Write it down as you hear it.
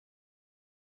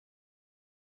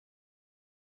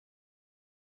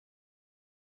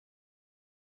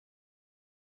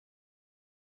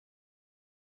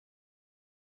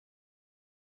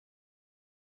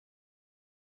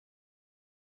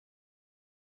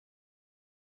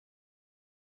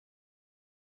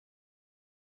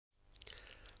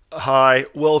Hi,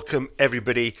 welcome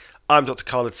everybody. I'm Dr.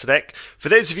 Khaled Sadek. For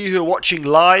those of you who are watching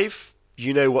live,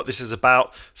 you know what this is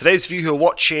about. For those of you who are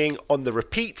watching on the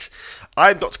repeat,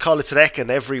 I'm Dr. Khaled Sadek, and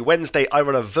every Wednesday I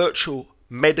run a virtual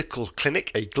medical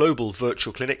clinic, a global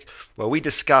virtual clinic, where we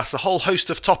discuss a whole host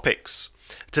of topics.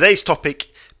 Today's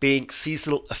topic being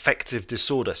seasonal affective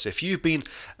disorder. So if you've been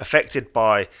affected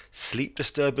by sleep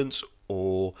disturbance,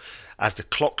 or as the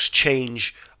clocks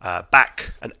change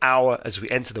back an hour as we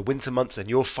enter the winter months, and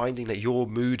you're finding that your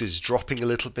mood is dropping a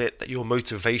little bit, that your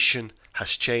motivation has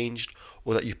changed,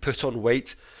 or that you put on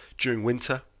weight during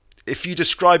winter. If you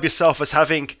describe yourself as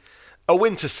having a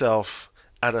winter self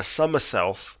and a summer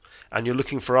self, and you're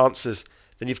looking for answers,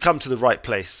 then you've come to the right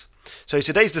place. So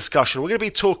today's discussion, we're going to be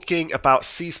talking about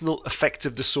seasonal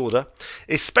affective disorder,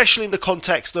 especially in the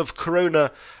context of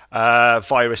corona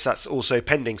virus that's also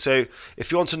pending. So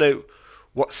if you want to know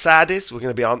what SAD is, we're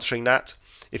going to be answering that.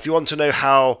 If you want to know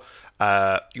how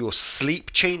your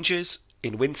sleep changes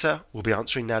in winter, we'll be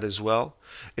answering that as well.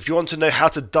 If you want to know how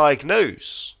to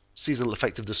diagnose seasonal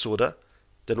affective disorder,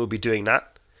 then we'll be doing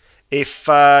that. If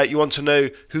you want to know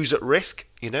who's at risk,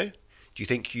 do you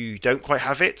think you don't quite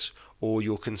have it, or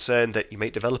you're concerned that you may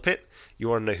develop it, you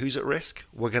want to know who's at risk,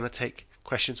 we're going to take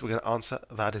questions. We're going to answer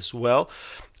that as well.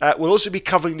 We'll also be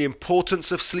covering the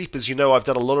importance of sleep. As you know, I've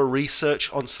done a lot of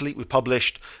research on sleep. We've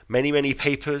published many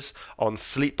papers on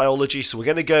sleep biology. So we're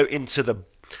going to go into the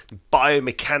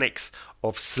biomechanics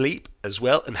of sleep as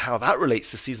well, and how that relates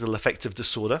to seasonal affective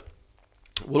disorder.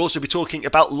 We'll also be talking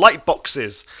about light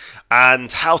boxes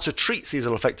and how to treat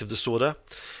seasonal affective disorder.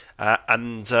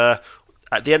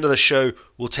 At the end of the show,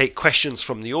 we'll take questions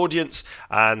from the audience,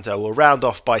 and we'll round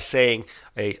off by saying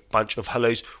a bunch of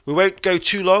hellos. We won't go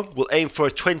too long. We'll aim for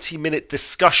a 20-minute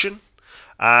discussion.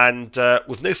 And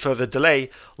with no further delay,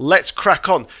 let's crack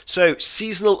on. So,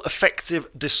 seasonal affective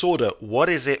disorder, what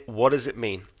is it? What does it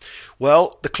mean?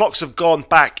 Well, the clocks have gone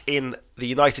back in the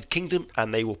United Kingdom,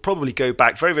 and they will probably go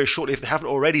back very shortly if they haven't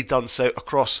already done so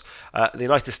across the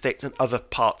United States and other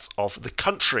parts of the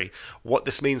country. What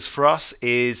this means for us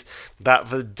is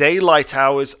that the daylight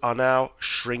hours are now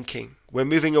shrinking. We're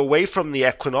moving away from the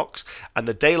equinox, and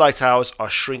the daylight hours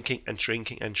are shrinking and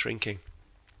shrinking and shrinking.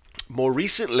 More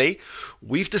recently,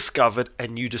 we've discovered a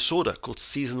new disorder called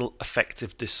seasonal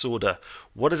affective disorder.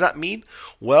 What does that mean?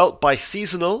 Well, by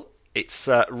seasonal, it's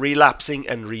relapsing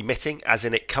and remitting, as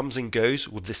in it comes and goes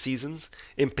with the seasons,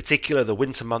 in particular the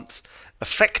winter months.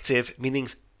 Affective meaning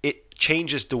it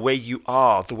changes the way you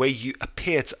are, the way you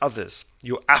appear to others,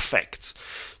 your affect.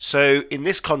 So in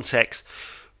this context,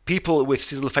 people with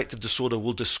seasonal affective disorder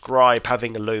will describe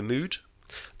having a low mood.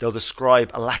 They'll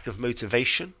describe a lack of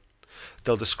motivation.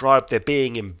 They'll describe their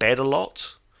being in bed a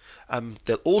lot.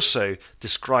 They'll also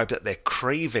describe that they're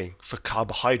craving for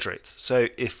carbohydrates. So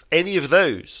if any of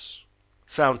those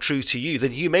sound true to you,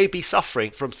 then you may be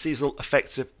suffering from seasonal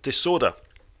affective disorder.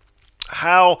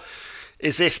 How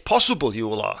is this possible, you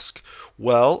will ask?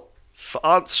 Well, for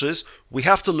answers, we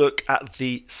have to look at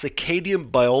the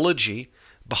circadian biology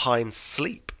behind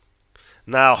sleep.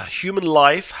 Now, human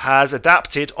life has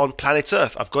adapted on planet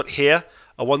Earth. I've got here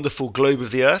a wonderful globe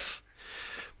of the Earth.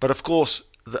 But of course,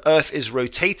 the Earth is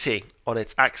rotating on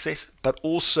its axis, but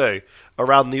also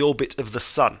around the orbit of the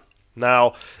Sun.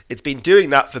 Now, it's been doing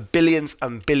that for billions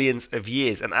and billions of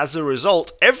years. And as a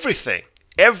result, everything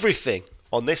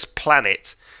on this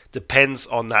planet depends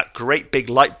on that great big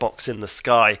light box in the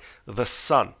sky, the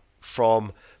Sun.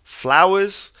 From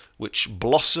flowers, which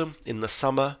blossom in the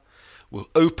summer, will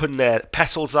open their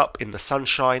petals up in the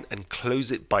sunshine and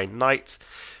close it by night,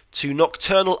 to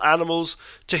nocturnal animals,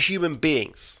 to human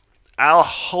beings. Our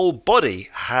whole body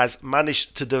has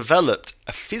managed to develop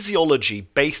a physiology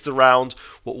based around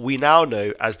what we now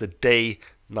know as the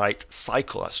day-night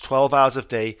cycle. That's 12 hours of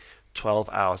day, 12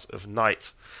 hours of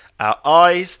night. Our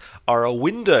eyes are a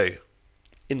window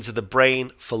into the brain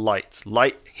for light.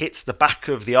 Light hits the back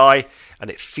of the eye and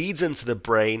it feeds into the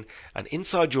brain, and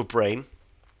inside your brain,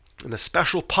 in a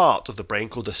special part of the brain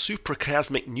called the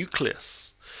suprachiasmatic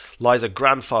nucleus, lies a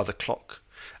grandfather clock.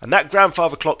 And that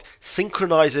grandfather clock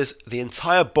synchronizes the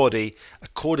entire body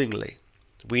accordingly.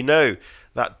 We know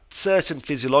that certain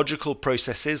physiological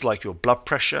processes like your blood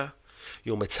pressure,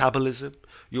 your metabolism,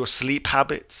 your sleep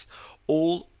habits,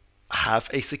 all have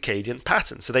a circadian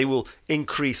pattern. So they will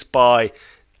increase by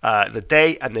the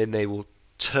day, and then they will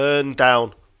turn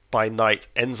down by night.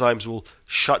 Enzymes will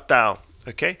shut down.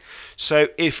 Okay? So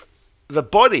if the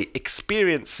body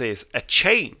experiences a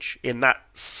change in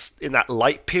that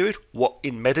light period, what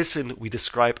in medicine we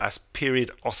describe as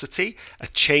periodicity, a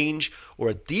change or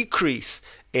a decrease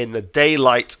in the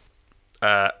daylight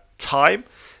time,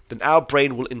 then our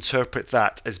brain will interpret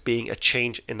that as being a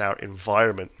change in our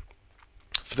environment.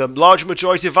 For the large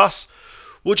majority of us,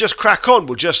 we'll just crack on.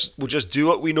 We'll just do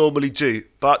what we normally do.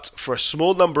 But for a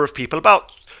small number of people,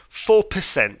 about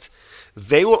 4%,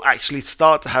 they will actually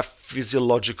start to have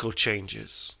physiological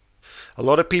changes. A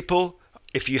lot of people,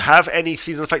 if you have any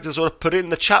seasonal affective disorder, put it in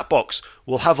the chat box.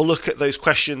 We'll have a look at those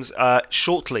questions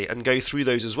shortly and go through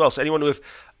those as well. So anyone with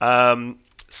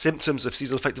symptoms of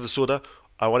seasonal affective disorder,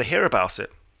 I want to hear about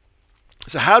it.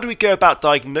 So how do we go about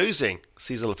diagnosing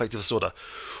seasonal affective disorder?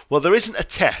 Well, there isn't a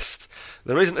test.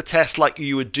 There isn't a test like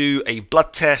you would do a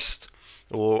blood test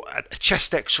or a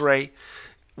chest x-ray.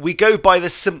 We go by the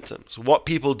symptoms, what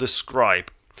people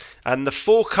describe. And the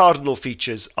 4 cardinal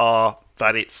features are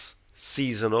that it's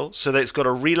seasonal, so that it's got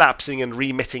a relapsing and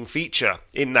remitting feature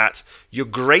in that you're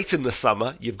great in the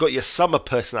summer, you've got your summer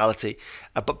personality,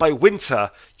 but by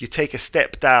winter you take a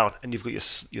step down and you've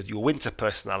got your winter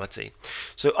personality.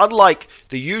 So unlike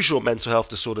the usual mental health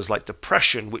disorders like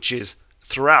depression, which is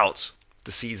throughout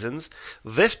the seasons,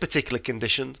 this particular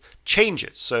condition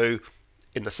changes. So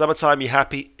in the summertime you're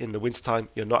happy, in the wintertime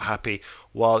you're not happy,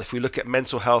 while if we look at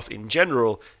mental health in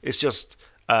general, it's just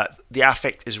the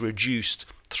affect is reduced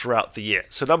throughout the year.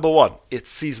 So number 1, it's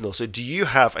seasonal. So do you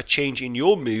have a change in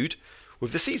your mood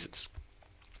with the seasons?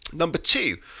 Number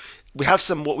 2, we have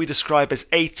some what we describe as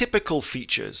atypical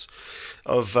features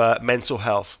of mental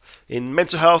health. In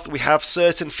mental health, we have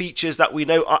certain features that we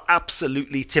know are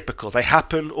absolutely typical. They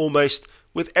happen almost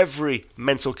with every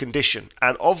mental condition.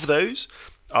 And of those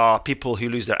are people who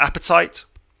lose their appetite,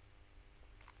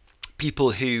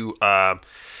 people who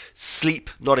sleep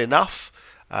not enough,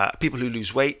 people who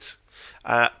lose weight.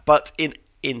 But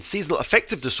in seasonal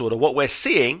affective disorder, what we're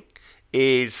seeing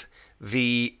is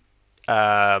there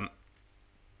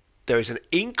is an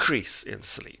increase in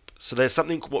sleep. So there's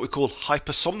something what we call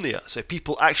hypersomnia. So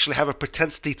people actually have a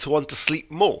propensity to want to sleep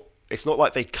more. It's not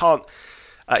like they can't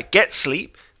get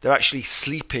sleep. They're actually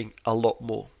sleeping a lot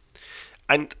more.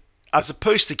 And as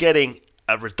opposed to getting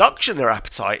a reduction in their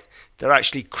appetite, they're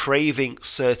actually craving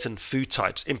certain food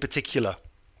types. In particular,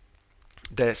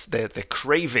 they're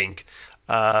craving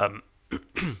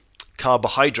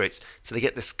carbohydrates, so they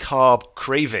get this carb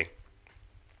craving,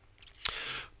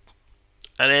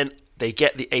 and then they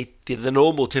get the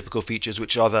normal typical features,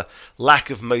 which are the lack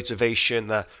of motivation,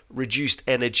 the reduced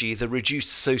energy, the reduced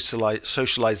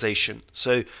socialization.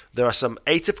 So there are some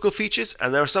atypical features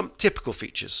and there are some typical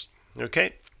features.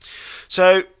 Okay,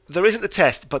 so there isn't a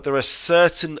test, but there are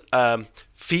certain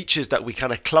features that we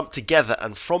kind of clump together,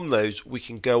 and from those we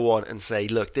can go on and say,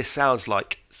 look, this sounds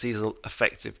like seasonal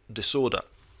affective disorder.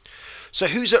 So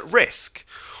who's at risk?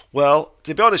 Well,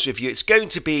 to be honest with you, it's going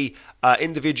to be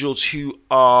individuals who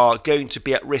are going to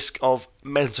be at risk of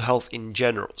mental health in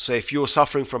general. So if you're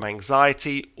suffering from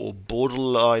anxiety or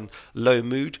borderline low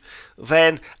mood,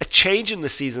 then a change in the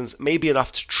seasons may be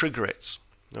enough to trigger it.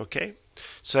 Okay,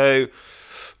 so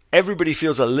everybody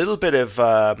feels a little bit of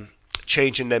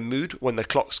change in their mood when the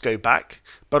clocks go back,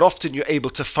 but often you're able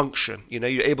to function.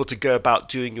 You're able to go about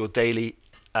doing your daily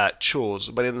chores.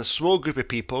 But in a small group of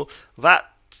people, that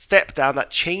step down, that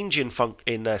change in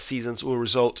seasons will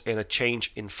result in a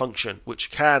change in function,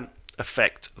 which can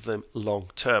affect them long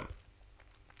term.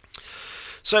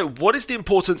 So what is the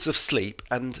importance of sleep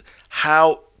and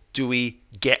how do we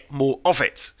get more of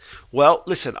it? Well,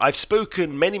 listen, I've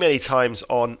spoken many times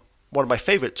on one of my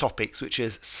favorite topics, which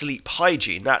is sleep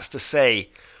hygiene. That's to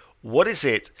say, what is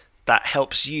it that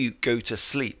helps you go to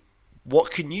sleep?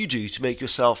 What can you do to make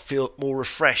yourself feel more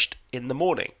refreshed in the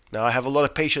morning? Now, I have a lot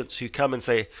of patients who come and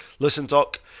say, listen,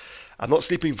 doc, I'm not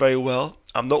sleeping very well.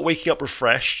 I'm not waking up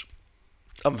refreshed.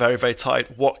 I'm very tired.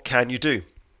 What can you do?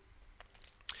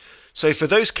 So for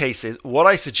those cases, what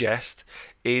I suggest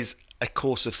is a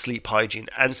course of sleep hygiene.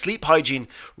 And sleep hygiene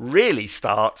really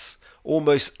starts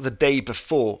almost the day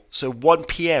before. So 1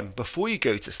 p.m. before you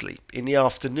go to sleep in the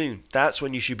afternoon. That's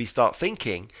when you should start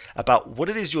thinking about what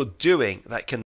it is you're doing that can